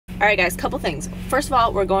Alright guys, couple things. First of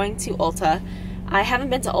all, we're going to Ulta. I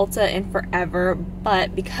haven't been to Ulta in forever,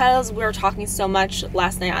 but because we were talking so much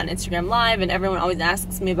last night on Instagram Live and everyone always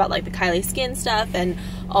asks me about like the Kylie Skin stuff and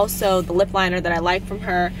also the lip liner that I like from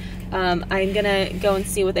her, I'm gonna go and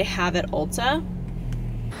see what they have at Ulta.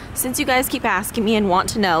 Since you guys keep asking me and want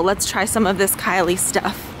to know, let's try some of this Kylie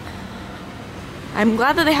stuff. I'm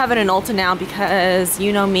glad that they have it in Ulta now because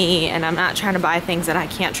you know me and I'm not trying to buy things that I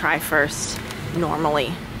can't try first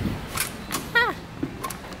normally.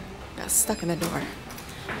 Got stuck in the door.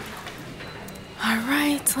 All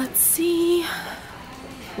right, let's see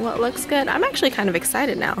what looks good. I'm actually kind of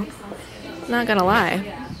excited now, not gonna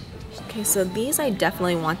lie. Okay, so these I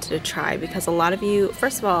definitely wanted to try because a lot of you,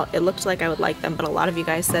 first of all, it looked like I would like them, but a lot of you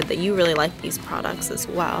guys said that you really like these products as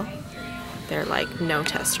well. They're like no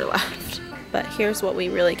tester left. But here's what we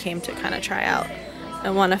really came to kind of try out. I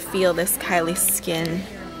want to feel this Kylie Skin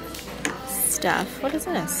stuff. What is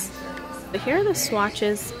this? But here are the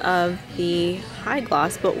swatches of the high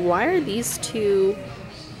gloss, but why are these two,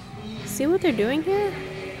 see what they're doing here?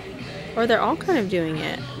 Or they're all kind of doing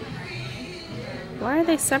it. Why are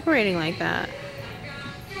they separating like that?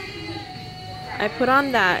 I put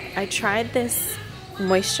on that, I tried this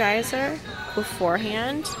moisturizer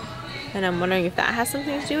beforehand, and I'm wondering if that has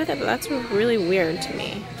something to do with it, but that's really weird to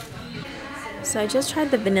me. So I just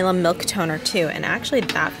tried the vanilla milk toner too, and actually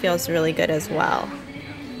that feels really good as well.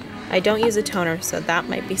 I don't use a toner, so that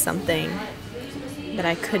might be something that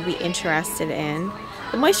I could be interested in.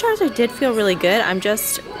 The moisturizer did feel really good. I'm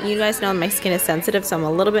just, you guys know my skin is sensitive, so I'm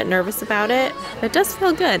a little bit nervous about it. But it does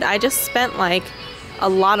feel good. I just spent like a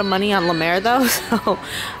lot of money on La Mer though, so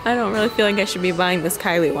I don't really feel like I should be buying this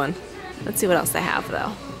Kylie one. Let's see what else they have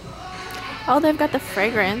though. Oh, they've got the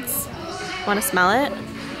fragrance. Want to smell it?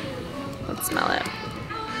 Let's smell it.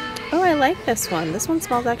 Oh, I like this one. This one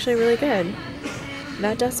smells actually really good.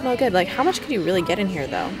 That does smell good. Like, how much could you really get in here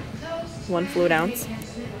though? 1 fluid ounce.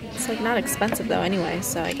 It's like not expensive though anyway,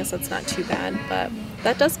 so I guess that's not too bad, but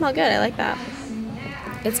that does smell good. I like that.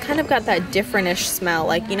 It's kind of got that different-ish smell.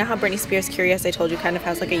 Like, you know how Britney Spears Curious, I told you, kind of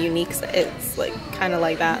has like a unique, it's like kind of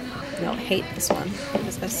like that. No, hate this one.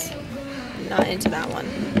 I'm not into that one.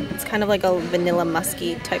 It's kind of like a vanilla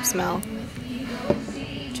musky type smell.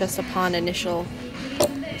 Just upon initial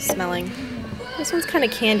smelling. This one's kind of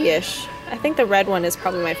candy-ish. I think the red one is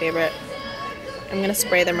probably my favorite. I'm gonna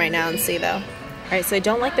spray them right now and see though. Alright, so I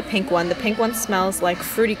don't like the pink one. The pink one smells like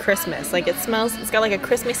fruity Christmas. Like it's got like a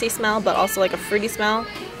Christmassy smell, but also like a fruity smell.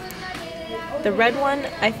 The red one,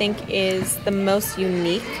 I think, is the most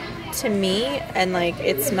unique to me, and like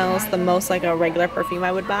it smells the most like a regular perfume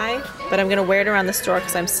I would buy. But I'm gonna wear it around the store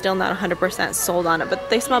because I'm still not 100% sold on it. But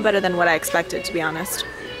they smell better than what I expected, to be honest.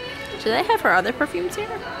 Do they have her other perfumes here?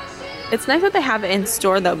 It's nice that they have it in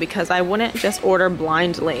store though, because I wouldn't just order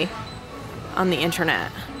blindly on the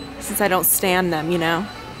internet, since I don't stand them, you know.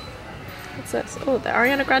 What's this? Oh, the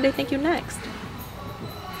Ariana Grande Thank You Next.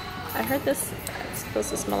 I heard this, it's supposed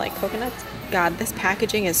to smell like coconuts. God, this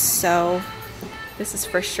packaging is so, this is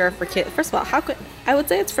for sure for kids. First of all, how could, I would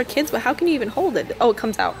say it's for kids, but how can you even hold it? Oh, it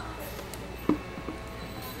comes out.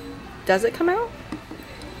 Does it come out?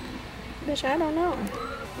 Bitch, I don't know.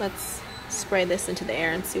 Let's spray this into the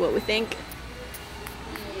air and see what we think.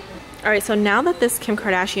 Alright, so now that this Kim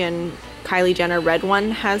Kardashian Kylie Jenner red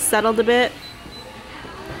one has settled a bit,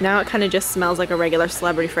 now it kind of just smells like a regular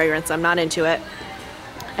celebrity fragrance. I'm not into it.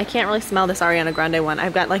 I can't really smell this Ariana Grande one.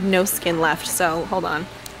 I've got like no skin left, so hold on.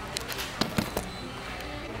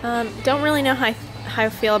 Don't really know how I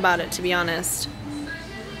feel about it, to be honest.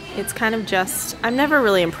 It's kind of just, I'm never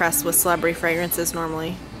really impressed with celebrity fragrances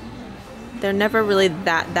normally. They're never really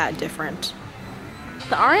that different.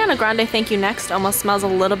 The Ariana Grande Thank You Next almost smells a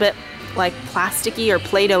little bit like plasticky or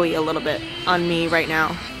Play-Doh-y a little bit on me right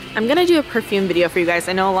now. I'm gonna do a perfume video for you guys.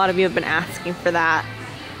 I know a lot of you have been asking for that.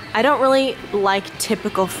 I don't really like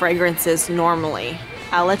typical fragrances normally.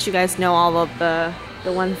 I'll let you guys know all of the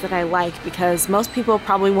ones that I like because most people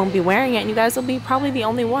probably won't be wearing it and you guys will be probably the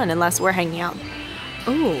only one unless we're hanging out.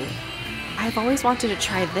 Ooh, I've always wanted to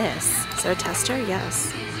try this. Is there a tester?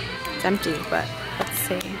 Yes. It's empty, but let's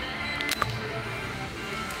see.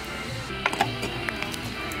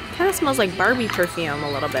 Kind of smells like Barbie perfume a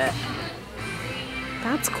little bit.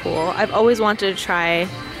 That's cool. I've always wanted to try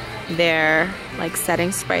their like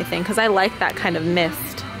setting spray thing because I like that kind of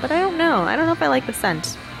mist, but I don't know if I like the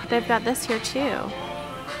scent. They've got this here too.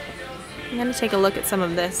 I'm gonna take a look at some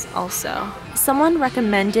of this also. Someone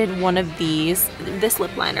recommended one of these, this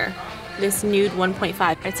lip liner, this nude 1.5.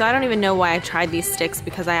 Right, so I don't even know why I tried these sticks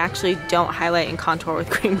because I actually don't highlight and contour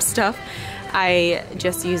with cream stuff. I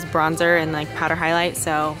just use bronzer and like powder highlight,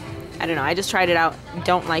 so I don't know, I just tried it out.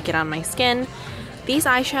 Don't like it on my skin. These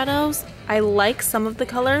eyeshadows, I like some of the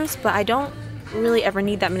colors, but I don't really ever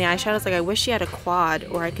need that many eyeshadows. Like I wish she had a quad,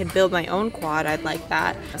 or I could build my own quad. I'd like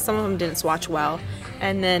that. Some of them didn't swatch well.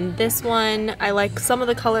 And then this one, I like some of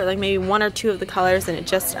the color, like maybe 1 or 2 of the colors, and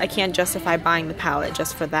I can't justify buying the palette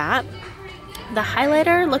just for that. The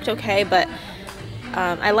highlighter looked okay, but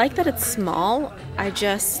I like that it's small.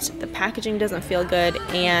 The packaging doesn't feel good,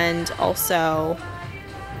 and also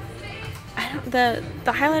the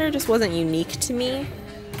highlighter just wasn't unique to me.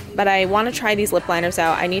 But I want to try these lip liners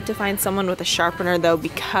out. I need to find someone with a sharpener though,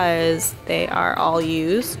 because they are all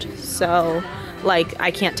used. So like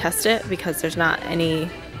I can't test it because there's not any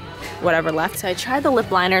whatever left. So I tried the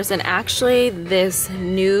lip liners, and actually this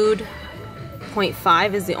nude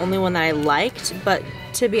 0.5 is the only one that I liked, but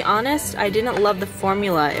to be honest, I didn't love the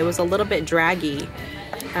formula. It was a little bit draggy.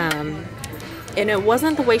 And it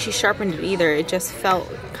wasn't the way she sharpened it either. It just felt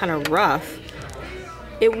kind of rough.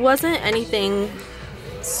 It wasn't anything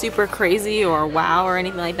super crazy or wow or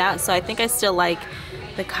anything like that, so I think I still like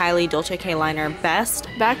the Kylie Dolce K liner best.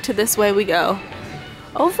 Back to This Way We Go.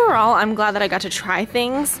 Overall, I'm glad that I got to try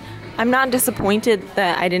things. I'm not disappointed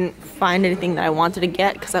that I didn't find anything that I wanted to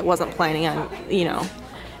get, because I wasn't planning on, you know,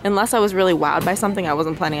 unless I was really wowed by something, I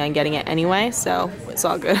wasn't planning on getting it anyway, so it's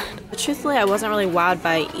all good. But truthfully, I wasn't really wowed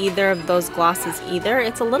by either of those glosses either.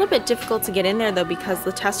 It's a little bit difficult to get in there though, because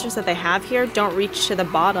the testers that they have here don't reach to the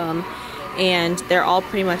bottom, and they're all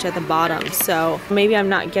pretty much at the bottom. So maybe I'm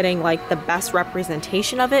not getting like the best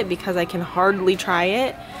representation of it because I can hardly try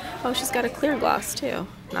it. Oh, she's got a clear gloss too.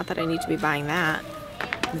 Not that I need to be buying that,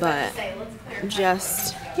 but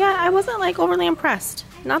just, yeah, I wasn't like overly impressed.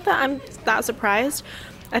 Not that I'm that surprised.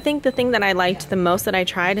 I think the thing that I liked the most that I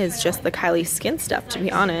tried is just the Kylie Skin stuff, to be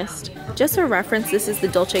honest. Just for reference, this is the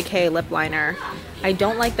Dolce K lip liner. I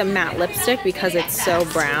don't like the matte lipstick because it's so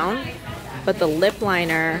brown, but the lip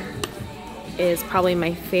liner is probably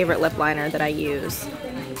my favorite lip liner that I use.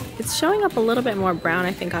 It's showing up a little bit more brown,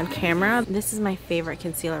 I think, on camera. This is my favorite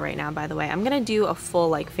concealer right now, by the way. I'm gonna do a full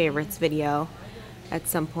like favorites video at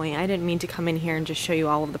some point. I didn't mean to come in here and just show you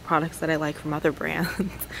all of the products that I like from other brands.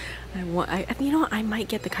 You know what? I might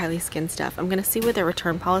get the Kylie Skin stuff. I'm gonna see what their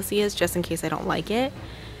return policy is just in case I don't like it.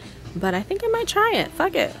 But I think I might try it.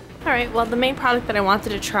 Fuck it. Alright, well the main product that I wanted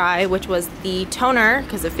to try, which was the toner,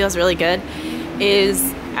 because it feels really good,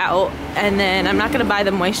 is out. And then I'm not gonna buy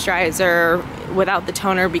the moisturizer without the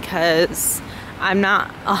toner because I'm not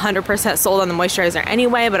 100% sold on the moisturizer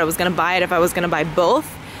anyway, but I was gonna buy it if I was gonna buy both.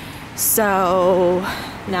 So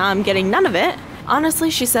now I'm getting none of it. Honestly,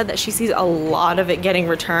 she said that she sees a lot of it getting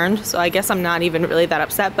returned, so I guess I'm not even really that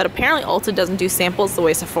upset. But apparently Ulta doesn't do samples the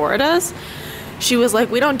way Sephora does. She was like,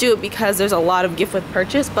 we don't do it because there's a lot of gift with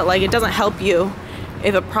purchase, but like it doesn't help you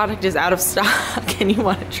if a product is out of stock and you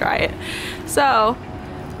want to try it. So,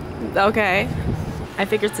 okay. I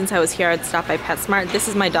figured since I was here, I'd stop by PetSmart. This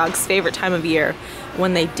is my dog's favorite time of year,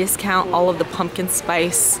 when they discount all of the pumpkin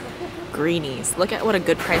spice greenies. Look at what a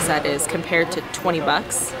good price that is compared to 20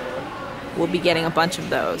 bucks. We'll be getting a bunch of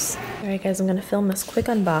those. Alright guys, I'm gonna film this quick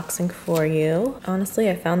unboxing for you. Honestly,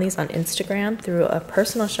 I found these on Instagram through a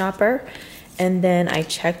personal shopper, and then I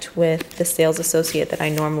checked with the sales associate that I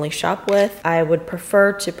normally shop with. I would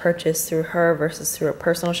prefer to purchase through her versus through a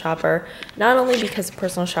personal shopper, not only because a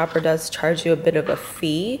personal shopper does charge you a bit of a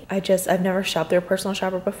fee. I've never shopped through a personal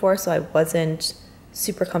shopper before, so I wasn't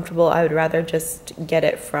super comfortable. I would rather just get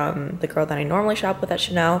it from the girl that I normally shop with at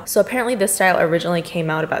Chanel. So apparently this style originally came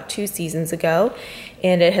out about 2 seasons ago,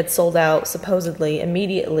 and it had sold out supposedly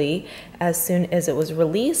immediately as soon as it was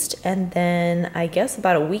released. And then I guess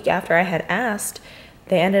about a week after I had asked,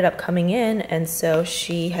 they ended up coming in, and so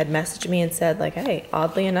she had messaged me and said like, hey,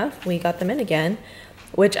 oddly enough, we got them in again,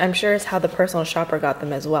 which I'm sure is how the personal shopper got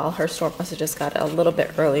them as well. Her store must have just got it a little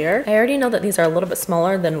bit earlier. I already know that these are a little bit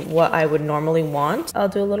smaller than what I would normally want. I'll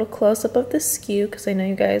do a little close-up of the SKU because I know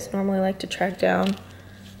you guys normally like to track down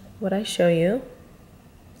what I show you.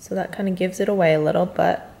 So that kind of gives it away a little,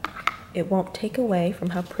 but it won't take away from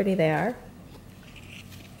how pretty they are.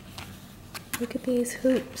 Look at these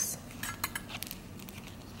hoops.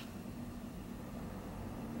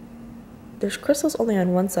 There's crystals only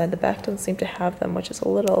on one side. The back doesn't seem to have them, which is a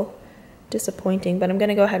little disappointing, but I'm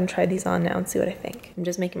gonna go ahead and try these on now and see what I think. I'm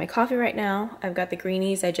just making my coffee right now. I've got the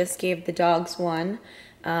greenies. I just gave the dogs one,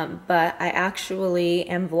 but I actually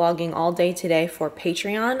am vlogging all day today for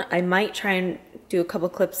Patreon. I might try and do a couple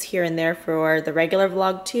clips here and there for the regular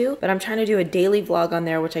vlog too, but I'm trying to do a daily vlog on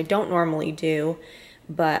there, which I don't normally do.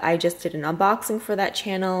 But I just did an unboxing for that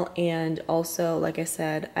channel, and also, like I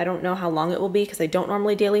said, I don't know how long it will be because I don't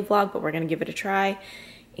normally daily vlog, but we're gonna give it a try.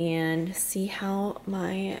 and see how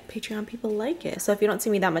my Patreon people like it. So if you don't see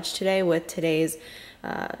me that much today with today's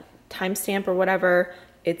timestamp or whatever,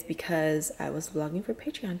 it's because I was vlogging for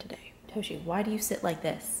Patreon today. Toshi, why do you sit like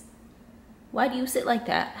this? Why do you sit like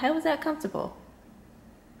that? How is that comfortable?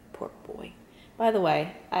 Poor boy. By the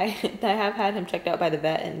way, I have had him checked out by the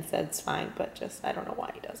vet and said it's fine, but just, I don't know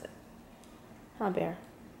why he does it. Huh, Bear?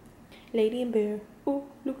 Lady and Bear. Oh,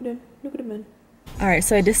 look at him. Look at him, man. Alright,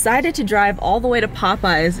 so I decided to drive all the way to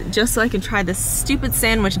Popeyes just so I can try this stupid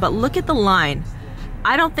sandwich, but look at the line.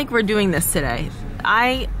 I don't think we're doing this today.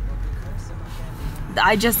 I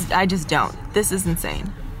just don't. This is insane.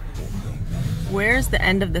 Where's the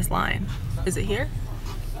end of this line? Is it here?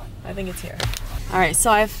 I think it's here. Alright,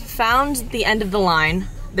 so I've found the end of the line.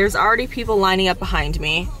 There's already people lining up behind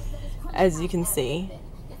me, as you can see.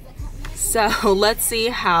 So let's see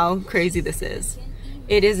how crazy this is.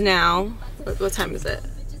 It is now, what time is it?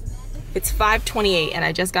 It's 5:28 and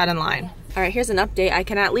I just got in line. Alright, here's an update. I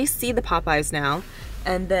can at least see the Popeyes now.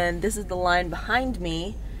 And then this is the line behind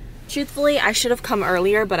me. Truthfully, I should have come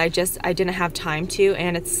earlier, but I didn't have time to,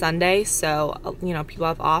 and it's Sunday, so, you know, people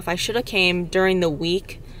have off. I should have came during the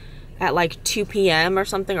week at like 2 p.m. or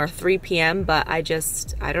something, or 3 p.m., but I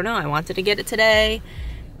don't know, I wanted to get it today,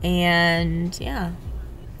 and yeah.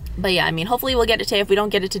 But yeah, I mean, hopefully we'll get it today. If we don't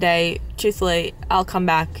get it today, truthfully, I'll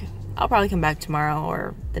probably come back tomorrow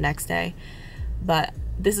or the next day. But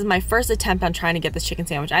this is my first attempt on trying to get this chicken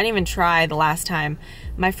sandwich. I didn't even try the last time.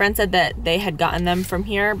 My friend said that they had gotten them from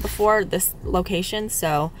here before, this location,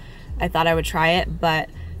 so I thought I would try it, but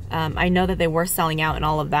I know that they were selling out and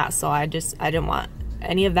all of that, so I didn't want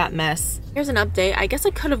any of that mess. Here's an update. I guess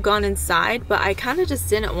I could have gone inside, but I kind of just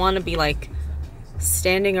didn't want to be like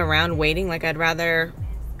standing around waiting. Like, I'd rather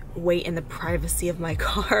wait in the privacy of my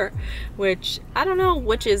car, which I don't know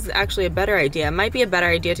which is actually a better idea. It might be a better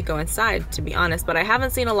idea to go inside, to be honest, but I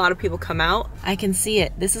haven't seen a lot of people come out. I can see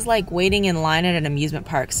it. This is like waiting in line at an amusement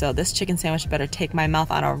park, so this chicken sandwich better take my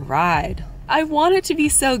mouth on a ride. I want it to be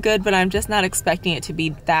so good, but I'm just not expecting it to be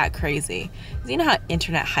that crazy. You know how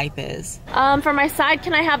internet hype is. For my side,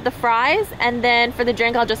 can I have the fries? And then for the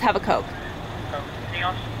drink, I'll just have a Coke. Anything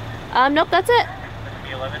else? Nope, that's it. That's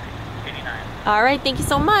be 11.89. All right, thank you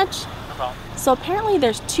so much. No problem. So apparently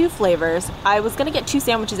there's 2 flavors. I was gonna get 2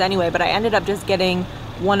 sandwiches anyway, but I ended up just getting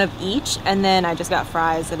one of each, and then I just got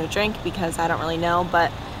fries and a drink because I don't really know,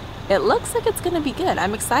 but it looks like it's gonna be good.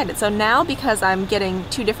 I'm excited. So now, because I'm getting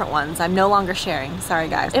 2 different ones, I'm no longer sharing. Sorry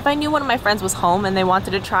guys. If I knew one of my friends was home and they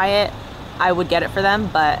wanted to try it, I would get it for them,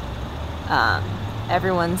 but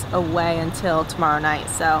everyone's away until tomorrow night,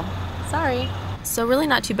 so sorry. So really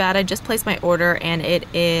not too bad. I just placed my order and it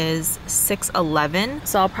is 6:11.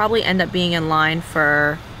 So I'll probably end up being in line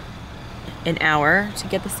for an hour to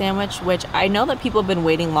get the sandwich, which I know that people have been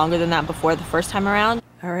waiting longer than that before the first time around.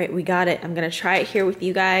 All right, we got it. I'm gonna try it here with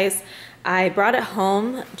you guys. I brought it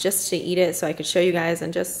home just to eat it so I could show you guys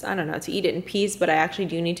and just, I don't know, to eat it in peace, but I actually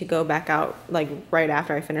do need to go back out like right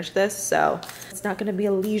after I finish this. So it's not gonna be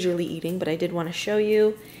a leisurely eating, but I did wanna show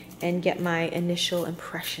you and get my initial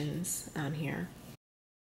impressions on here.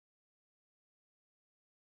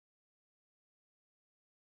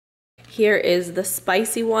 Here is the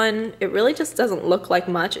spicy one. It really just doesn't look like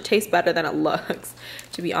much. It tastes better than it looks,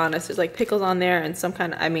 to be honest. There's like pickles on there and some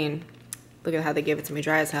kind of, I mean, look at how they gave it to me,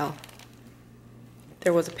 dry as hell.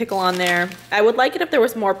 There was a pickle on there. I would like it if there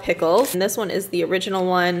was more pickles. And this one is the original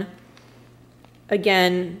one.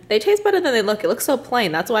 Again, they taste better than they look. It looks so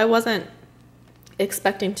plain. That's why I wasn't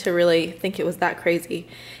expecting to really think it was that crazy.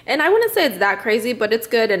 And I wouldn't say it's that crazy, but it's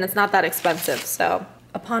good and it's not that expensive, so.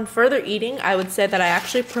 Upon further eating, I would say that I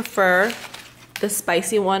actually prefer the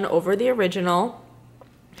spicy one over the original.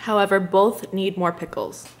 However, both need more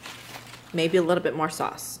pickles. Maybe a little bit more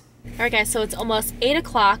sauce. Alright guys, so it's almost 8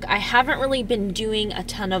 o'clock. I haven't really been doing a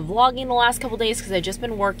ton of vlogging the last couple days because I've just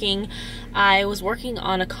been working. I was working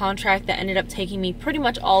on a contract that ended up taking me pretty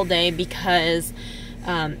much all day because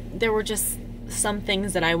there were just some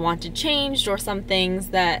things that I wanted changed, or some things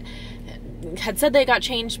that had said they got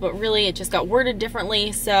changed, but really it just got worded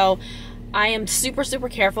differently. So I am super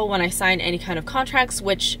careful when I sign any kind of contracts,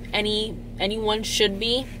 which anyone should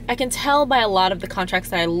be. I can tell by a lot of the contracts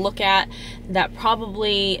that I look at that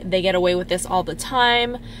probably they get away with this all the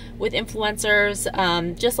time with influencers,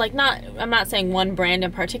 just like, I'm not saying one brand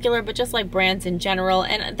in particular, but just like brands in general,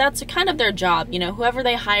 and that's kind of their job, you know, whoever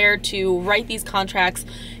they hire to write these contracts,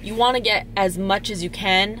 you want to get as much as you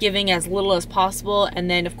can, giving as little as possible, and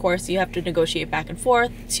then of course you have to negotiate back and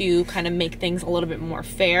forth to kind of make things a little bit more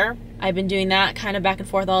fair. I've been doing that kind of back and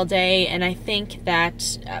forth all day, and I think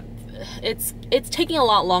that it's taking a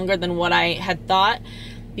lot longer than what I had thought,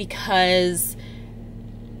 because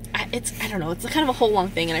I don't know, it's kind of a whole long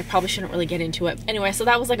thing and I probably shouldn't really get into it. Anyway, so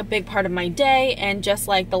that was like a big part of my day, and just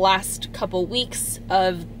like the last couple weeks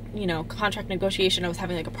of, you know, contract negotiation, I was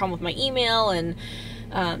having like a problem with my email, and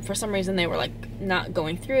for some reason they were like not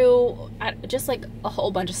going through, just like a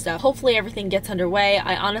whole bunch of stuff. Hopefully everything gets underway.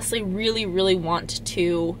 I honestly really want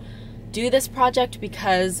to do this project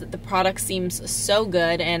because the product seems so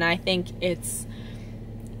good, and I think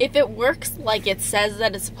if it works like it says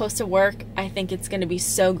that it's supposed to work, I think it's going to be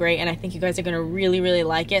so great, and I think you guys are going to really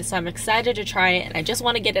like it. So I'm excited to try it, and I just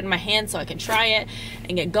want to get it in my hand so I can try it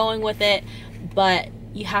and get going with it. But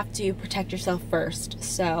you have to protect yourself first.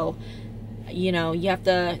 So, you know, you have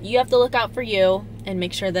to look out for you and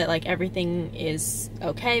make sure that like everything is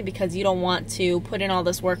okay, because you don't want to put in all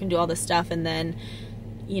this work and do all this stuff and then,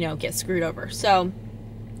 you know, get screwed over. So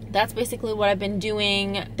that's basically what I've been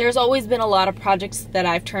doing. There's always been a lot of projects that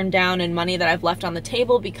I've turned down and money that I've left on the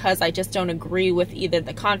table because I just don't agree with either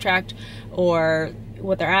the contract or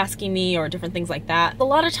what they're asking me or different things like that. A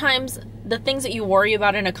lot of times the things that you worry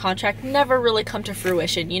about in a contract never really come to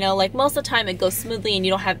fruition, you know, like most of the time it goes smoothly and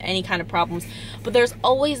you don't have any kind of problems, but there's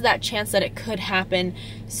always that chance that it could happen.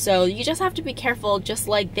 So you just have to be careful, just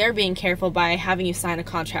like they're being careful by having you sign a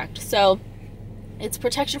contract. So it's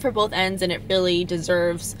protection for both ends, and it really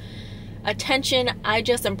deserves attention. I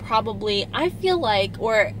feel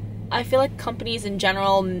like companies in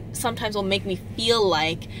general sometimes will make me feel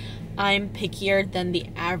like I'm pickier than the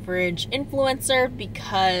average influencer,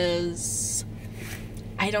 because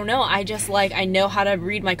I don't know, I know how to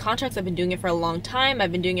read my contracts. I've been doing it for a long time.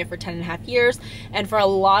 I've been doing it for 10.5 years, and for a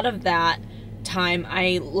lot of that time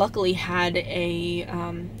I luckily had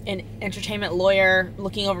an entertainment lawyer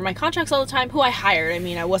looking over my contracts all the time, who I hired. I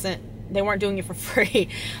mean, they weren't doing it for free.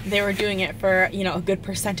 They were doing it for, you know, a good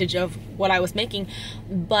percentage of what I was making.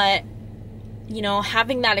 But, you know,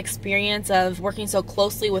 having that experience of working so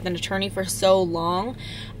closely with an attorney for so long,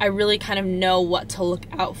 I really kind of know what to look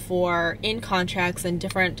out for in contracts and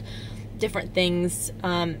different things.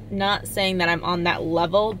 Not saying that I'm on that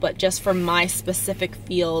level, but just for my specific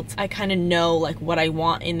fields, I kind of know like what I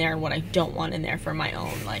want in there and what I don't want in there for my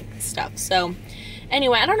own like stuff. So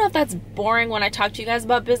anyway, I don't know if that's boring when I talk to you guys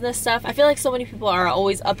about business stuff. I feel like so many people are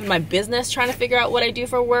always up in my business trying to figure out what I do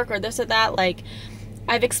for work or this or that. Like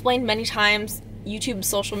I've explained many times, YouTube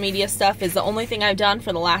social media stuff is the only thing I've done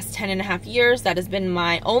for the last 10.5 years. That has been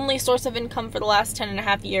my only source of income for the last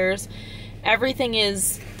 10.5 years. Everything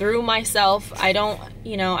is through myself. I don't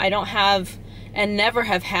have and never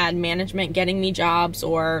have had management getting me jobs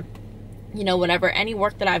or, you know, whatever. Any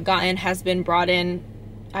work that I've gotten has been brought in,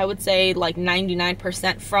 I would say like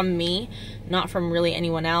 99% from me, not from really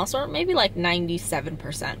anyone else, or maybe like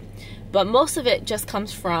 97%. But most of it just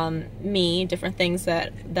comes from me, different things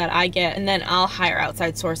that I get, and then I'll hire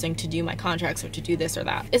outside sourcing to do my contracts or to do this or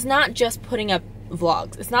that. It's not just putting up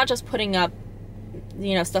vlogs. It's not just putting up,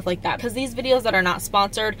 you know, stuff like that, because these videos that are not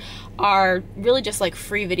sponsored are really just like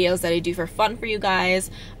free videos that I do for fun for you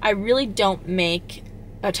guys. I really don't make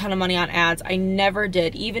a ton of money on ads. I never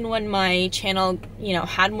did. Even when my channel, you know,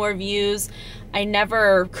 had more views, I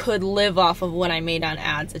never could live off of what I made on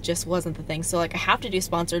ads. It just wasn't the thing. So like I have to do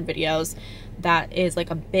sponsored videos. That is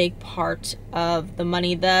like a big part of the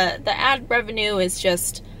money. The ad revenue is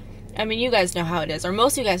just, I mean, you guys know how it is, or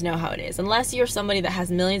most of you guys know how it is. Unless you're somebody that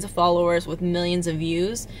has millions of followers with millions of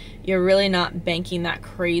views, you're really not banking that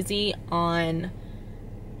crazy on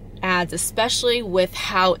ads, especially with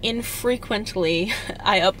how infrequently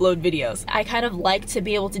I upload videos. I kind of like to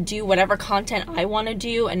be able to do whatever content I want to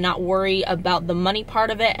do and not worry about the money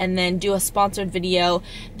part of it, and then do a sponsored video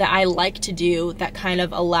that I like to do that kind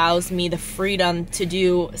of allows me the freedom to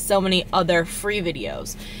do so many other free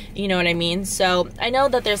videos. You know what I mean? So I know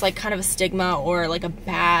that there's like kind of a stigma or like a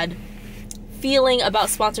bad feeling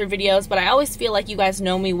about sponsored videos, but I always feel like you guys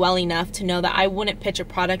know me well enough to know that I wouldn't pitch a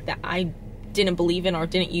product that I didn't believe in or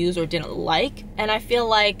didn't use or didn't like. And I feel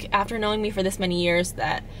like after knowing me for this many years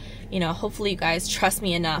that, you know, hopefully you guys trust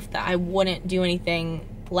me enough that I wouldn't do anything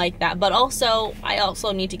like that. But also, I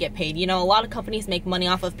also need to get paid. You know, a lot of companies make money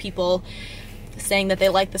off of people saying that they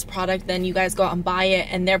like this product, then you guys go out and buy it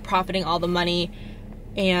and they're profiting all the money.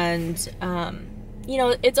 And you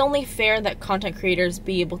know, it's only fair that content creators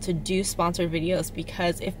be able to do sponsored videos,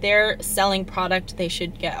 because if they're selling product, they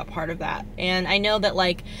should get a part of that. And I know that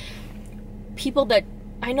like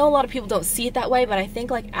I know a lot of people don't see it that way, but I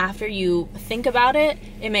think like after you think about it,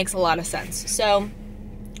 it makes a lot of sense. So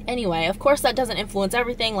anyway, of course that doesn't influence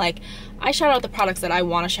everything. Like I shout out the products that I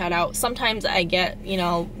want to shout out. Sometimes I get, you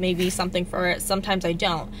know, maybe something for it. Sometimes I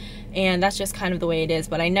don't. And that's just kind of the way it is.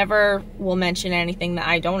 But I never will mention anything that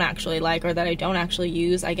I don't actually like or that I don't actually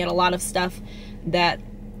use. I get a lot of stuff that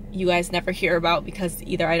you guys never hear about because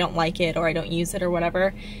either I don't like it or I don't use it or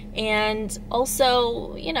whatever. And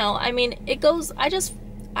also, you know, I mean,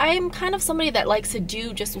 I'm kind of somebody that likes to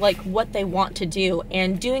do just like what they want to do,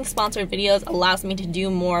 and doing sponsored videos allows me to do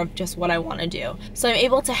more of just what I want to do. So I'm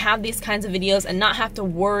able to have these kinds of videos and not have to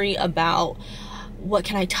worry about what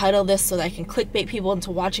can I title this so that I can clickbait people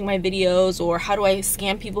into watching my videos, or how do I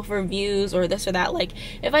scam people for views or this or that. Like,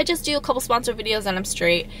 if I just do a couple sponsored videos, then I'm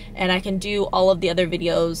straight, and I can do all of the other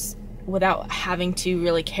videos without having to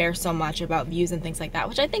really care so much about views and things like that,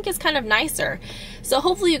 which I think is kind of nicer. So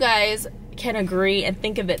hopefully you guys can agree and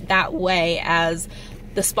think of it that way, as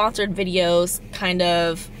the sponsored videos kind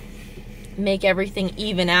of make everything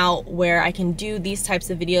even out, where I can do these types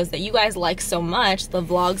of videos that you guys like so much, the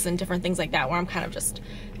vlogs and different things like that, where I'm kind of just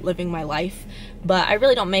living my life. But I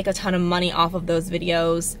really don't make a ton of money off of those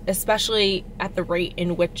videos, especially at the rate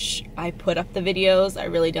in which I put up the videos. I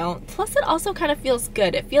really don't. Plus, it also kind of feels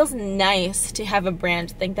good. It feels nice to have a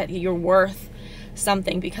brand think that you're worth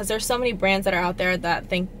something, because there's so many brands that are out there that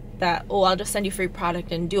think that, oh, I'll just send you free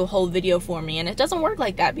product and do a whole video for me. And it doesn't work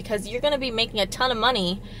like that, because you're going to be making a ton of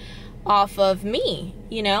money off of me,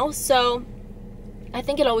 you know? So I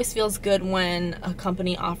think it always feels good when a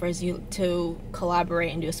company offers you to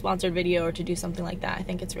collaborate and do a sponsored video or to do something like that. I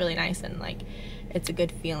think it's really nice, and like, it's a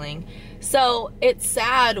good feeling. So it's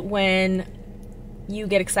sad when you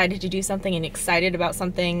get excited to do something and excited about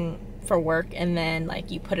something for work, and then like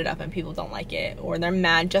you put it up and people don't like it, or they're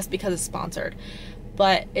mad just because it's sponsored.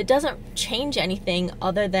 But it doesn't change anything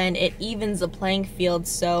other than it evens the playing field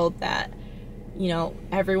so that, you know,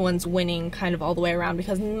 everyone's winning kind of all the way around,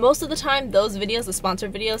 because most of the time those videos, the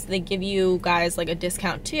sponsored videos, they give you guys like a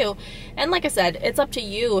discount too. And like I said, it's up to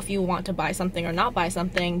you if you want to buy something or not buy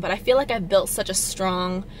something, but I feel like I've built such a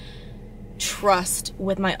strong trust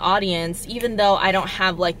with my audience. Even though I don't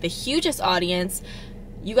have like the hugest audience,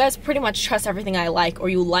 you guys pretty much trust everything I like, or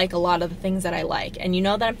you like a lot of the things that I like, and you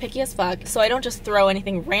know that I'm picky as fuck, so I don't just throw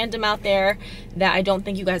anything random out there that I don't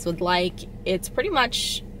think you guys would like. It's pretty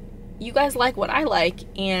much, you guys like what I like,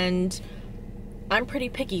 and I'm pretty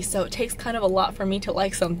picky, so it takes kind of a lot for me to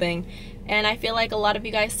like something, and I feel like a lot of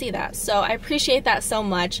you guys see that, so I appreciate that so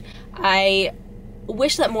much. I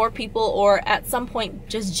wish that more people, or at some point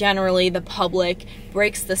just generally the public,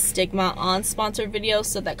 breaks the stigma on sponsored videos,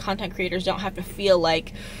 so that content creators don't have to feel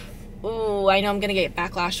like, oh, I know I'm gonna get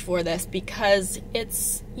backlash for this, because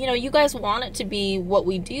it's, you know, you guys want it to be what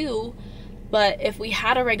we do. But if we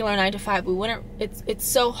had a regular 9-to-5, we wouldn't, it's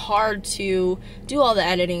so hard to do all the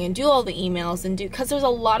editing and do all the emails and because there's a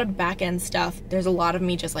lot of back end stuff. There's a lot of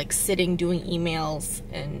me just like sitting doing emails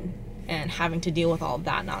and having to deal with all of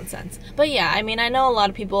that nonsense. But yeah, I mean, I know a lot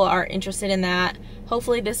of people are interested in that.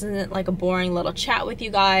 Hopefully this isn't like a boring little chat with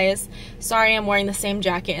you guys. Sorry I'm wearing the same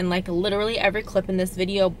jacket in like literally every clip in this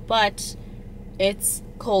video, but it's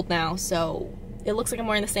cold now, so it looks like I'm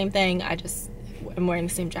wearing the same thing. I'm wearing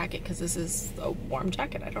the same jacket because this is a warm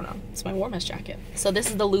jacket. I don't know. It's my warmest jacket. So this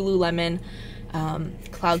is the Lululemon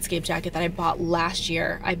Cloudscape jacket that I bought last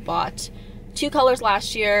year. I bought 2 colors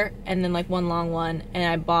last year and then like one long one, and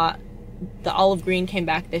I bought the olive green came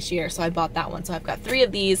back this year, so I bought that one. So I've got 3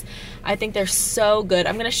 of these. I think they're so good.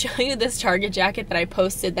 I'm gonna show you this Target jacket that I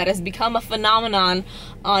posted that has become a phenomenon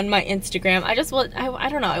on my Instagram. I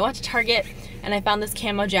don't know, I went to Target and I found this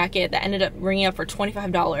camo jacket that ended up ringing up for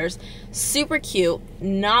 $25. Super cute,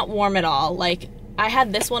 not warm at all. Like, I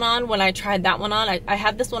had this one on when I tried that one on. I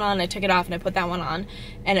had this one on, I took it off and I put that one on,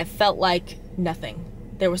 and it felt like nothing.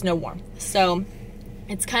 There was no warmth. So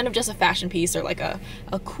it's kind of just a fashion piece, or like a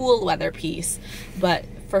cool weather piece, but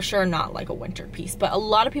for sure not like a winter piece. But a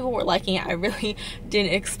lot of people were liking it. I really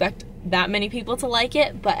didn't expect that many people to like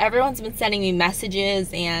it, but everyone's been sending me messages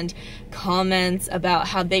and comments about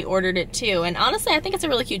how they ordered it too. And honestly, I think it's a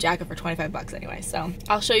really cute jacket for 25 bucks anyway. So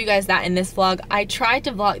I'll show you guys that in this vlog. I tried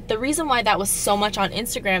to vlog. The reason why that was so much on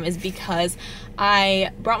Instagram is because I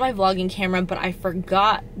brought my vlogging camera, but I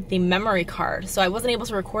forgot the memory card. So I wasn't able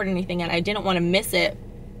to record anything, and I didn't want to miss it.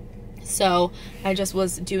 So I just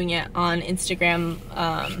was doing it on Instagram,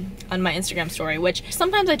 on my Instagram story, which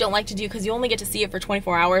sometimes I don't like to do because you only get to see it for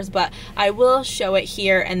 24 hours, but I will show it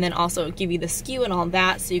here and then also give you the SKU and all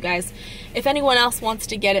that. So you guys, if anyone else wants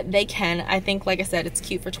to get it, they can. I think, like I said, it's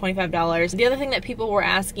cute for $25. The other thing that people were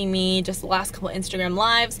asking me just the last couple Instagram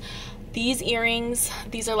lives, these earrings,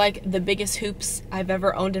 these are like the biggest hoops I've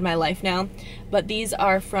ever owned in my life now, but these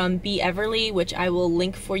are from b.everly, which I will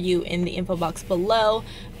link for you in the info box below,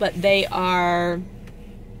 but they are,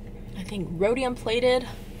 I think, rhodium plated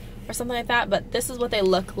or something like that, but this is what they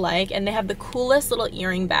look like, and they have the coolest little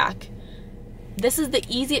earring back This is the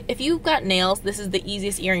easy, if you've got nails, this is the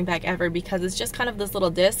easiest earring bag ever, because it's just kind of this little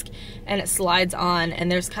disc and it slides on,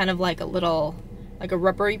 and there's kind of like a little, like a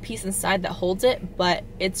rubbery piece inside that holds it, but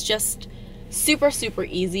it's just super, super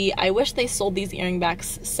easy. I wish they sold these earring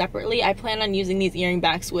bags separately. I plan on using these earring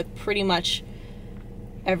bags with pretty much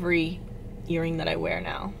every earring that I wear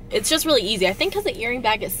now. It's just really easy. I think because the earring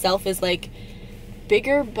bag itself is like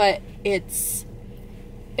bigger, but it's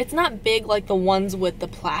not big like the ones with the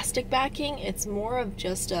plastic backing. It's more of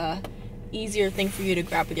just a easier thing for you to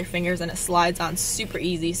grab with your fingers, and it slides on super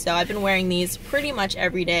easy. So I've been wearing these pretty much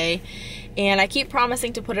every day, and I keep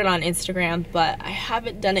promising to put it on Instagram, but I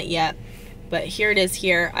haven't done it yet. But here it is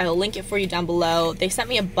here. I will link it for you down below. They sent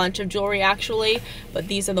me a bunch of jewelry actually, but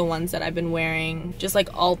these are the ones that I've been wearing just like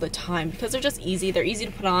all the time because they're just easy. They're easy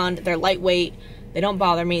to put on. They're lightweight. They don't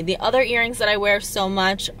bother me. The other earrings that I wear so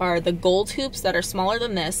much are the gold hoops that are smaller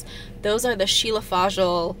than this. Those are the Sheila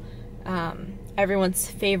Fajl,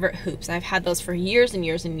 everyone's favorite hoops. I've had those for years and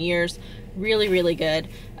years and years. Really, really good.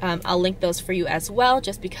 I'll link those for you as well,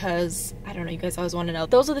 just because, I don't know, you guys always want to know.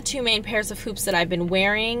 Those are the two main pairs of hoops that I've been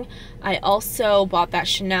wearing. I also bought that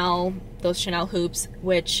those Chanel hoops,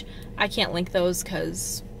 which I can't link those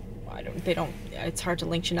because it's hard to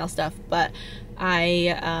link Chanel stuff, but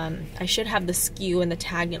I should have the SKU and the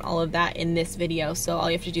tag and all of that in this video, so all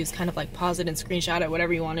you have to do is kind of like pause it and screenshot it,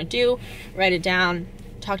 whatever you want to do, write it down,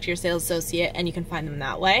 talk to your sales associate, and you can find them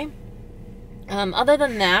that way. Other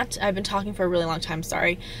than that, I've been talking for a really long time,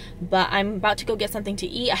 sorry, but I'm about to go get something to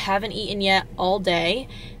eat. I haven't eaten yet all day,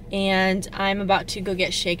 and I'm about to go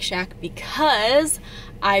get Shake Shack because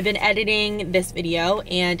I've been editing this video,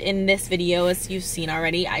 and in this video, as you've seen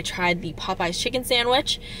already, I tried the Popeyes chicken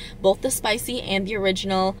sandwich, both the spicy and the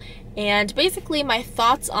original, and basically my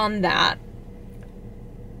thoughts on that.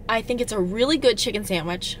 I think it's a really good chicken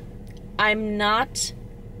sandwich. I'm not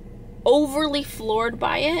overly floored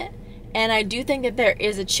by it, and I do think that there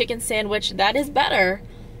is a chicken sandwich that is better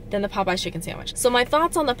than the Popeyes chicken sandwich. So my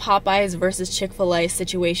thoughts on the Popeyes versus Chick-fil-A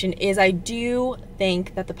situation is I do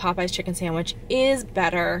think that the Popeyes chicken sandwich is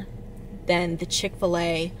better than the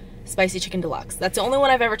Chick-fil-A spicy chicken deluxe. That's the only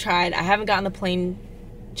one I've ever tried. I haven't gotten the plain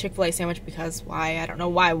Chick-fil-A sandwich because why? I don't know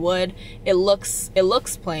why I would. It looks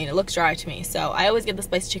plain. It looks dry to me. So I always get the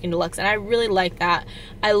spicy chicken deluxe, and I really like that.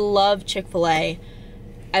 I love Chick-fil-A.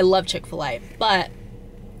 I love Chick-fil-A, but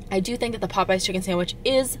I do think that the Popeyes chicken sandwich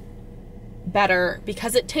is better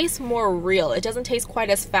because it tastes more real. It doesn't taste quite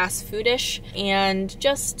as fast foodish, and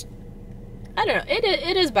just, I don't know,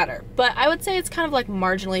 it is better, but I would say it's kind of like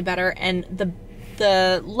marginally better, and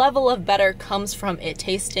the level of better comes from it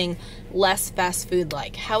tasting less fast food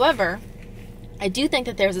like. However, I do think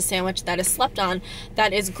that there's a sandwich that is slept on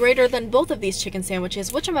that is greater than both of these chicken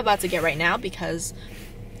sandwiches, which I'm about to get right now because,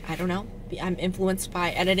 I don't know, I'm influenced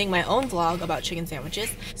by editing my own vlog about chicken sandwiches.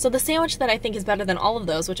 So the sandwich that I think is better than all of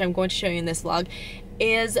those, which I'm going to show you in this vlog,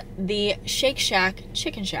 is the Shake Shack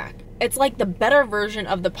Chicken Shack. It's like the better version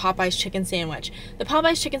of the Popeyes chicken sandwich. The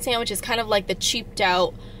Popeyes chicken sandwich is kind of like the cheaped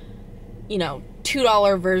out, you know,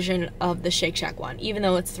 $2 version of the Shake Shack one, even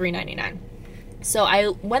though it's $3.99. So I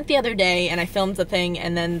went the other day and I filmed the thing,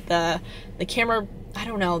 and then the camera, I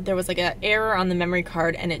don't know, there was like an error on the memory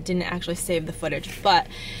card and it didn't actually save the footage. But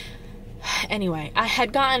anyway, I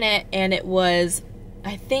had gotten it, and it was,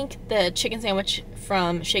 I think the chicken sandwich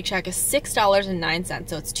from Shake Shack is $6.09,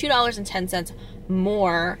 so it's $2.10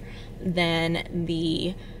 more than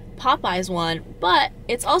the Popeyes one, but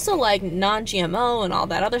it's also like non-GMO and all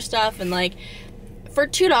that other stuff, and like for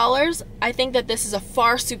 $2, I think that this is a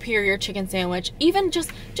far superior chicken sandwich. Even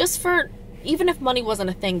even if money wasn't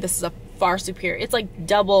a thing, this is a far superior. It's like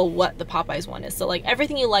double what the Popeyes one is. So like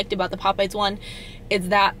everything you liked about the Popeyes one, it's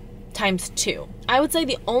that times 2. I would say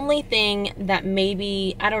the only thing that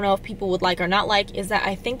maybe, I don't know if people would like or not like, is that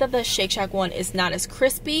I think that the Shake Shack one is not as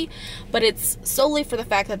crispy, but it's solely for the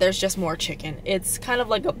fact that there's just more chicken. It's kind of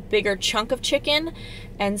like a bigger chunk of chicken,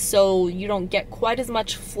 and so you don't get quite as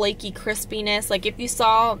much flaky crispiness. Like if you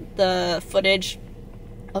saw the footage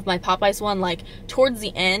of my Popeyes one, like towards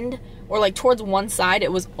the end, or like towards one side,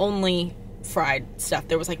 it was only fried stuff.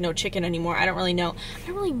 There was like no chicken anymore. I don't really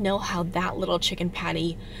know how that little chicken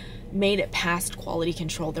patty made it past quality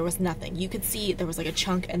control. There was nothing. You could see there was like a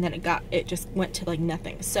chunk, and then it just went to like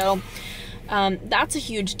nothing. So that's a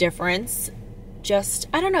huge difference. Just,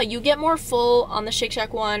 I don't know, you get more full on the Shake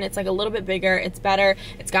Shack one. It's like a little bit bigger. It's better.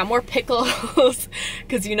 It's got more pickles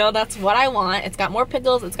because you know that's what I want. It's got more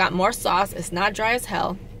pickles. It's got more sauce. It's not dry as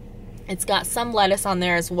hell. It's got some lettuce on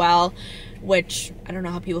there as well. which I don't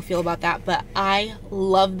know how people feel about that, but I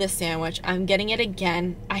love this sandwich. I'm getting it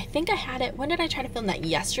again. I think I had it, when did I try to film that?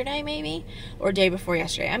 Yesterday maybe? Or day before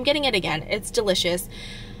yesterday. I'm getting it again. It's delicious.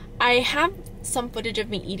 I have some footage of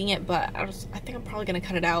me eating it, but I think I'm probably gonna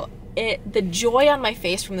cut it out. The joy on my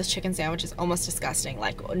face from this chicken sandwich is almost disgusting.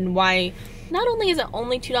 Like, why, not only is it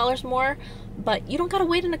only $2 more, but you don't gotta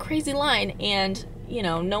wait in a crazy line, and you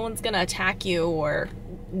know, no one's gonna attack you or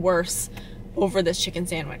worse over this chicken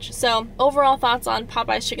sandwich. So overall thoughts on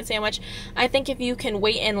Popeye's chicken sandwich: I think if you can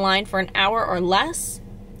wait in line for an hour or less,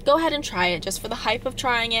 go ahead and try it, just for the hype of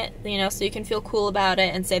trying it, you know, so you can feel cool about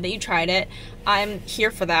it and say that you tried it. I'm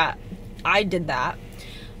here for that. I did that.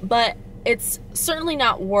 But it's certainly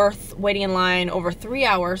not worth waiting in line over 3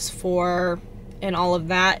 hours for and all of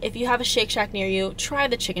that. If you have a Shake Shack near you, try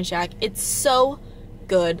the Chicken Shack. It's so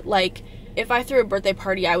good. Like, if I threw a birthday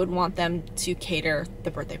party, I would want them to cater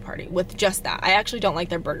the birthday party with just that. I actually don't like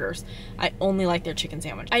their burgers. I only like their chicken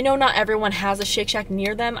sandwich. I know not everyone has a Shake Shack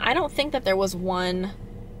near them. I don't think that there was one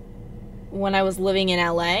when I was living in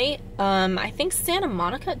LA. I think Santa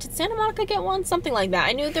Monica, did Santa Monica get one? Something like that.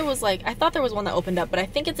 I knew there was, like, I thought there was one that opened up, but I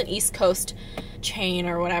think it's an East Coast chain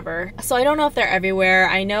or whatever. So I don't know if they're everywhere.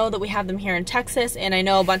 I know that we have them here in Texas, and I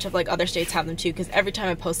know a bunch of like other states have them too, because every time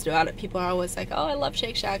I post about it, people are always like, oh, I love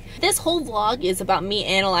Shake Shack. This whole vlog is about me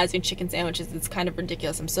analyzing chicken sandwiches. It's kind of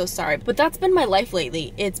ridiculous. I'm so sorry. But that's been my life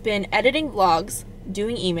lately. It's been editing vlogs,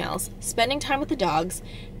 doing emails, spending time with the dogs,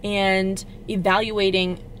 and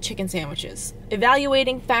evaluating chicken sandwiches.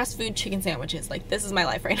 Evaluating fast food chicken sandwiches. Like, this is my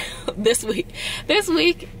life right now. This week,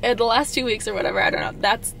 and the last 2 weeks or whatever, I don't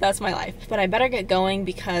know. That's my life. But I better get going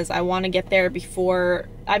because I want to get there before,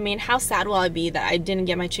 I mean, how sad will I be that I didn't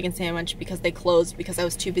get my chicken sandwich because they closed because I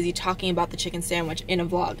was too busy talking about the chicken sandwich in a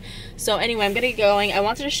vlog. So anyway, I'm gonna get going. I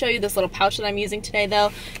wanted to show you this little pouch that I'm using today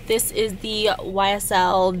though. This is the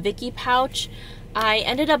YSL Vicky pouch. I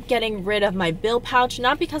ended up getting rid of my Bill pouch,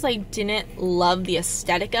 not because I didn't love the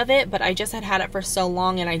aesthetic of it, but I just had it for so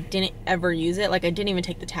long and I didn't ever use it. Like, I didn't even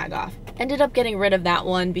take the tag off. Ended up getting rid of that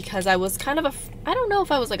one because I was kind of I don't know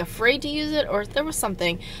if I was like afraid to use it or if there was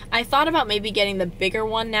something. I thought about maybe getting the bigger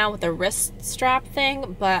one now with the wrist strap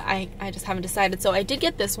thing, but I just haven't decided. So I did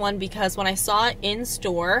get this one because when I saw it in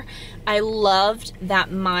store, I loved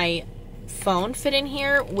that my phone fit in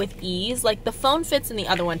here with ease. Like, the phone fits in the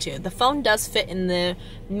other one too. The phone does fit in the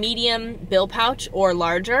medium Bill pouch or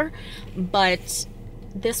larger, but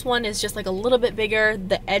this one is just like a little bit bigger.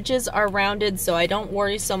 The edges are rounded, so I don't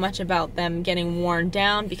worry so much about them getting worn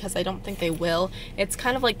down because I don't think they will. It's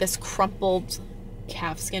kind of like this crumpled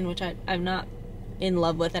calfskin, which I'm not in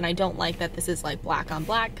love with, and I don't like that this is like black on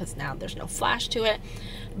black because now there's no flash to it.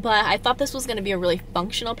 But I thought this was going to be a really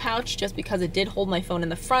functional pouch just because it did hold my phone in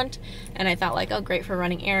the front, and I thought like, oh, great for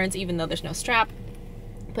running errands even though there's no strap.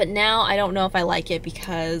 But now I don't know if I like it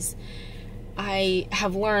because I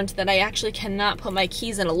have learned that I actually cannot put my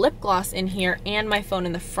keys and a lip gloss in here and my phone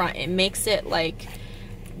in the front. It makes it like,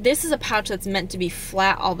 this is a pouch that's meant to be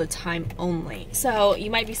flat all the time only. So you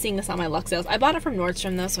might be seeing this on my Luxe sales. I bought it from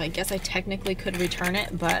Nordstrom though, so I guess I technically could return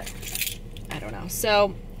it, but I don't know.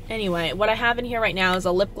 So anyway, what I have in here right now is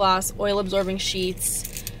a lip gloss, oil absorbing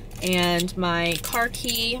sheets, and my car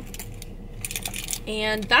key.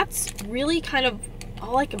 And that's really kind of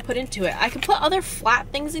all I can put into it. I can put other flat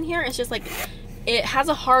things in here. It's just like, it has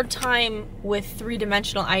a hard time with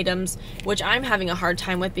three-dimensional items, which I'm having a hard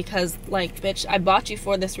time with because, like, bitch, I bought you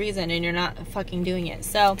for this reason and you're not fucking doing it.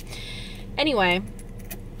 So anyway,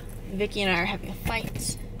 Vicky and I are having a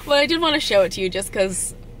fight. But I did want to show it to you just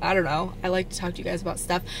because, I don't know, I like to talk to you guys about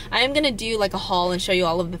stuff. I am going to do like a haul and show you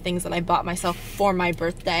all of the things that I bought myself for my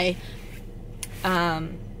birthday.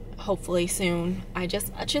 Hopefully soon.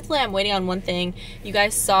 Truthfully, I'm waiting on one thing. You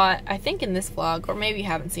guys saw it, I think, in this vlog, or maybe you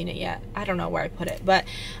haven't seen it yet. I don't know where I put it, but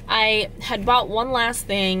I had bought one last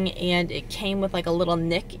thing and it came with like a little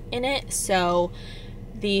nick in it. So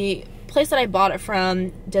the place that I bought it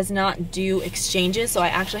from does not do exchanges, so I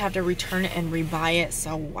actually have to return it and rebuy it.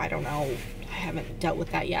 So I don't know. I haven't dealt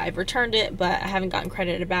with that yet. I've returned it, but I haven't gotten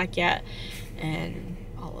credited back yet, and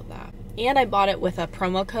all of that. And I bought it with a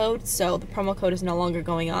promo code, so the promo code is no longer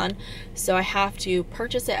going on. So I have to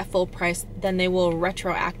purchase it at full price, then they will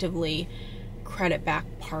retroactively credit back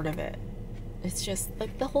part of it. It's just,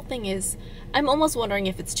 like, the whole thing is, I'm almost wondering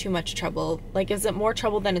if it's too much trouble. Like, is it more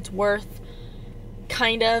trouble than it's worth?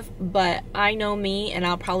 Kind of, but I know me, and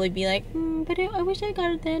I'll probably be like, but I wish I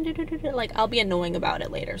got it then. Like, I'll be annoying about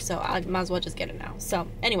it later, so I might as well just get it now. So,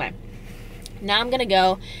 anyway. Now I'm gonna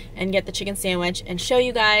go and get the chicken sandwich and show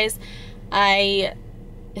you guys.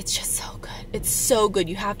 It's just so good. It's so good.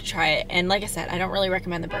 You have to try it. And like I said, I don't really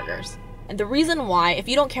recommend the burgers. And the reason why, if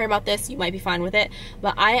you don't care about this, you might be fine with it,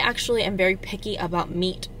 but I actually am very picky about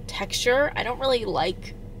meat texture. I don't really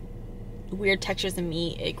like weird textures in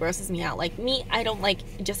meat. It grosses me out. Like meat, I don't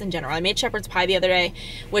like just in general. I made shepherd's pie the other day,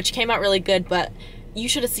 which came out really good, but you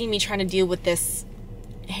should have seen me trying to deal with this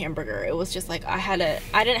hamburger. It was just like I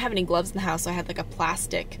didn't have any gloves in the house, so I had like a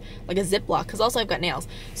plastic, like a Ziploc, because also I've got nails,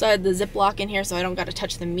 so I had the Ziploc in here so I don't got to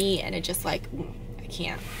touch the meat, and it just like, I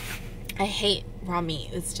can't. I hate raw meat.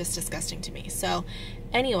 It's just disgusting to me. So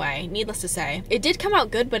anyway, needless to say, it did come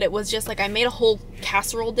out good, but it was just like I made a whole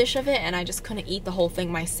casserole dish of it and I just couldn't eat the whole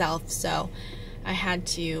thing myself, so I had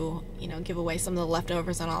to, you know, give away some of the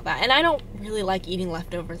leftovers and all that. And I don't really like eating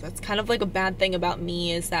leftovers. That's kind of like a bad thing about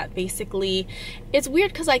me, is that basically it's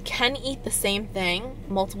weird because I can eat the same thing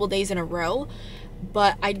multiple days in a row,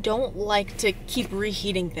 but I don't like to keep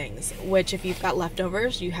reheating things, which if you've got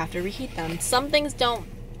leftovers, you have to reheat them. Some things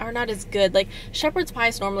are not as good. Like shepherd's pie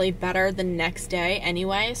is normally better the next day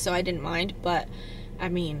anyway, so I didn't mind, but I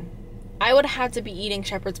mean, I would have had to be eating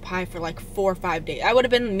shepherd's pie for like 4 or 5 days. I would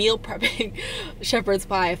have been meal prepping shepherd's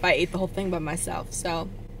pie if I ate the whole thing by myself. So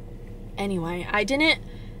anyway, I didn't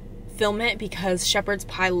film it because shepherd's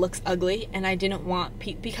pie looks ugly, and I didn't want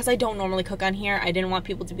because I don't normally cook on here, I didn't want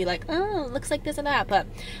people to be like, oh, it looks like this and that. But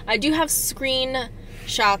I do have screen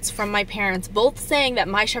shots from my parents both saying that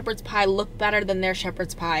my shepherd's pie looked better than their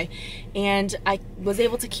shepherd's pie, and I was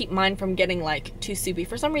able to keep mine from getting like too soupy.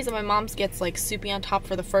 For some reason my mom's gets like soupy on top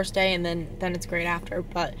for the first day and then it's great after,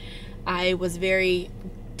 but I was very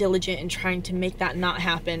diligent in trying to make that not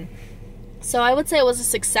happen. So I would say it was a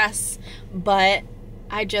success, but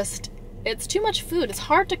it's too much food. It's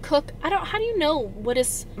hard to cook. How do you know what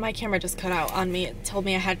is, my camera just cut out on me. It told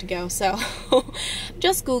me I had to go. So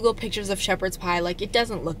just Google pictures of shepherd's pie. Like, it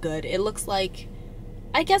doesn't look good. It looks like,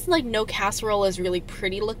 I guess like no casserole is really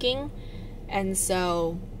pretty looking. And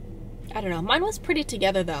so, I don't know. Mine was pretty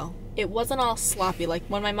together though. It wasn't all sloppy. Like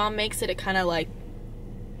when my mom makes it, it kind of like,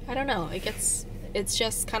 I don't know. It's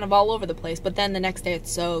just kind of all over the place. But then the next day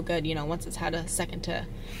it's so good, you know, once it's had a second to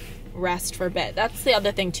rest for a bit. That's the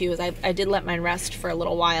other thing too, is I did let mine rest for a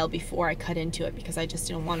little while before I cut into it because I just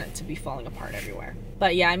didn't want it to be falling apart everywhere.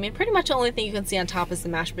 But yeah, I mean, pretty much the only thing you can see on top is the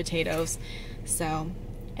mashed potatoes. So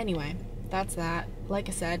anyway, that's that. Like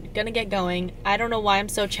I said, gonna get going. I don't know why I'm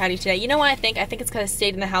so chatty today. You know what I think? I think it's because I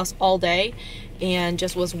stayed in the house all day and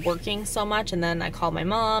just was working so much, and then I called my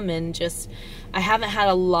mom, and just, I haven't had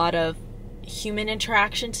a lot of human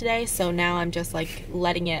interaction today, so now I'm just like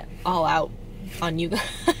letting it all out on you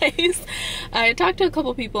guys. I talked to a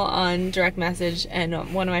couple people on direct message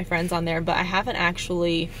and one of my friends on there, but I haven't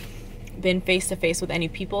actually been face to face with any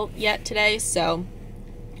people yet today, so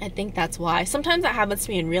I think that's why. Sometimes that happens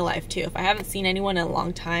to me in real life too. If I haven't seen anyone in a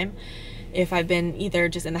long time, if I've been either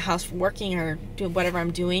just in the house working or doing whatever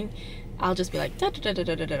I'm doing, I'll just be like da da da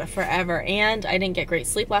da da da forever. And I didn't get great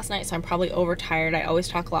sleep last night, so I'm probably overtired. I always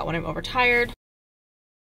talk a lot when I'm overtired.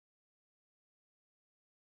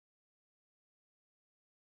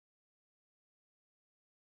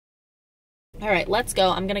 All right, let's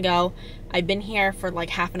go. I'm gonna go. I've been here for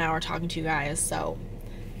like half an hour talking to you guys, so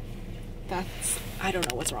I don't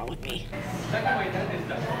know what's wrong with me.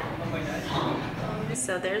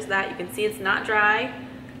 So there's that. You can see it's not dry.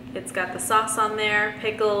 It's got the sauce on there,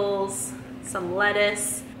 pickles, some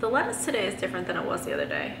lettuce. The lettuce today is different than it was the other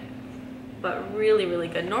day, but really, really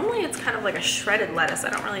good. Normally it's kind of like a shredded lettuce.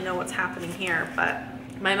 I don't really know what's happening here, but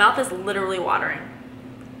my mouth is literally watering.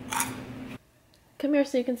 Come here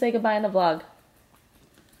so you can say goodbye in the vlog.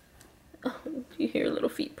 Oh, you hear little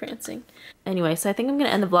feet prancing. Anyway, so I think I'm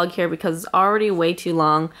gonna end the vlog here because it's already way too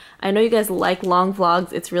long. I know you guys like long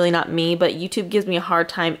vlogs. It's really not me, but YouTube gives me a hard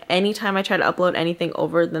time anytime I try to upload anything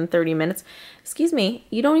over than 30 minutes. Excuse me,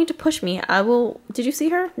 you don't need to push me. Did you see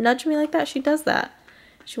her nudge me like that? She does that.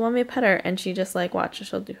 She wanted me to pet her and she just like, watch,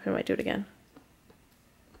 she might do it again.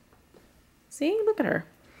 See, look at her.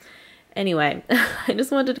 Anyway, I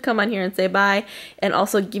just wanted to come on here and say bye and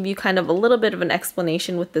also give you kind of a little bit of an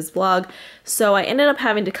explanation with this vlog. So I ended up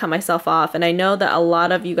having to cut myself off, and I know that a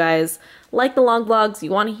lot of you guys like the long vlogs.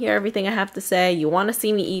 You want to hear everything I have to say. You want to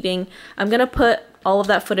see me eating. I'm going to put all of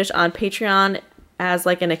that footage on Patreon as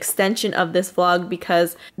like an extension of this vlog,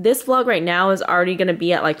 because this vlog right now is already going to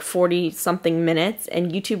be at like 40 something minutes,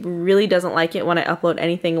 and YouTube really doesn't like it when I upload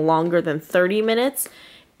anything longer than 30 minutes.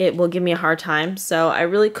 It will give me a hard time, so I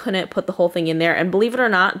really couldn't put the whole thing in there. And believe it or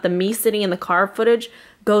not, the me sitting in the car footage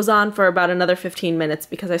goes on for about another 15 minutes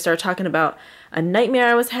because I started talking about a nightmare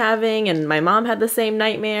I was having, and my mom had the same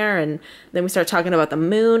nightmare, and then we started talking about the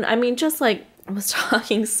moon. I mean, just like, I was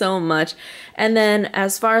talking so much. And then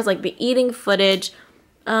as far as like the eating footage,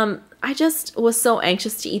 I just was so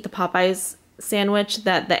anxious to eat the Popeyes sandwich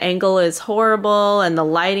that the angle is horrible and the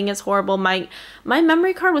lighting is horrible. My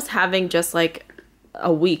memory card was having just like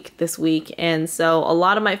a week this week, and so a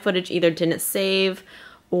lot of my footage either didn't save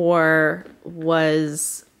or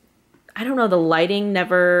was, I don't know, the lighting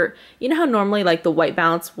never, you know how normally like the white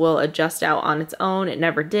balance will adjust out on its own? It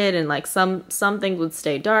never did, and like some things would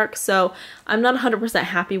stay dark. So I'm not 100%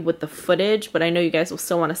 happy with the footage, but I know you guys will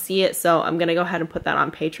still want to see it, so I'm gonna go ahead and put that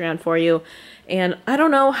on Patreon for you. And I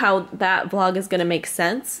don't know how that vlog is gonna make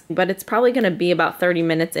sense, but it's probably gonna be about 30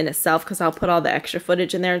 minutes in itself because I'll put all the extra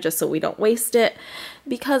footage in there just so we don't waste it,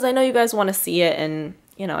 because I know you guys want to see it, and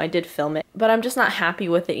you know, I did film it, but I'm just not happy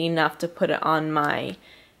with it enough to put it on my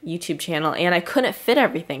YouTube channel, and I couldn't fit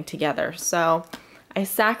everything together. So I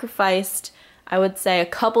sacrificed, I would say, a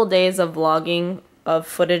couple days of vlogging of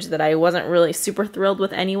footage that I wasn't really super thrilled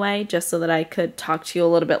with anyway, just so that I could talk to you a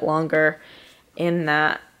little bit longer in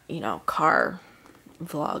that, you know, car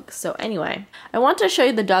vlog. So anyway, I want to show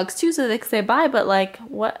you the dogs too so they can say bye, but like,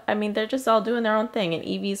 what? I mean, they're just all doing their own thing, and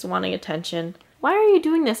Evie's wanting attention. Why are you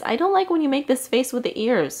doing this? I don't like when you make this face with the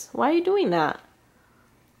ears. Why are you doing that?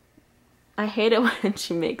 I hate it when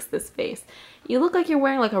she makes this face. You look like you're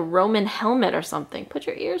wearing like a Roman helmet or something. Put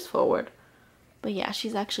your ears forward. But yeah,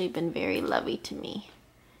 she's actually been very lovey to me,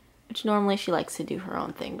 which normally she likes to do her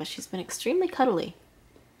own thing, but she's been extremely cuddly.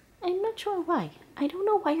 I'm not sure why. I don't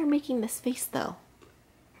know why you're making this face though.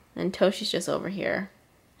 And Toshi's just over here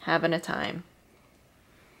having a time.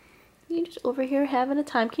 You're just over here having a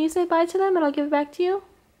time. Can you say bye to them and I'll give it back to you?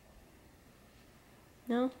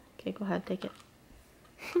 No? Okay, go ahead, take it.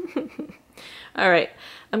 Alright,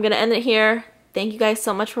 I'm gonna end it here. Thank you guys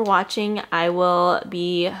so much for watching. I will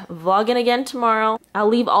be vlogging again tomorrow. I'll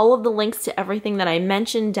leave all of the links to everything that I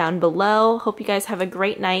mentioned down below. Hope you guys have a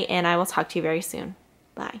great night, and I will talk to you very soon.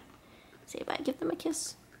 Bye. Say bye. Give them a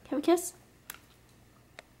kiss. Have a kiss.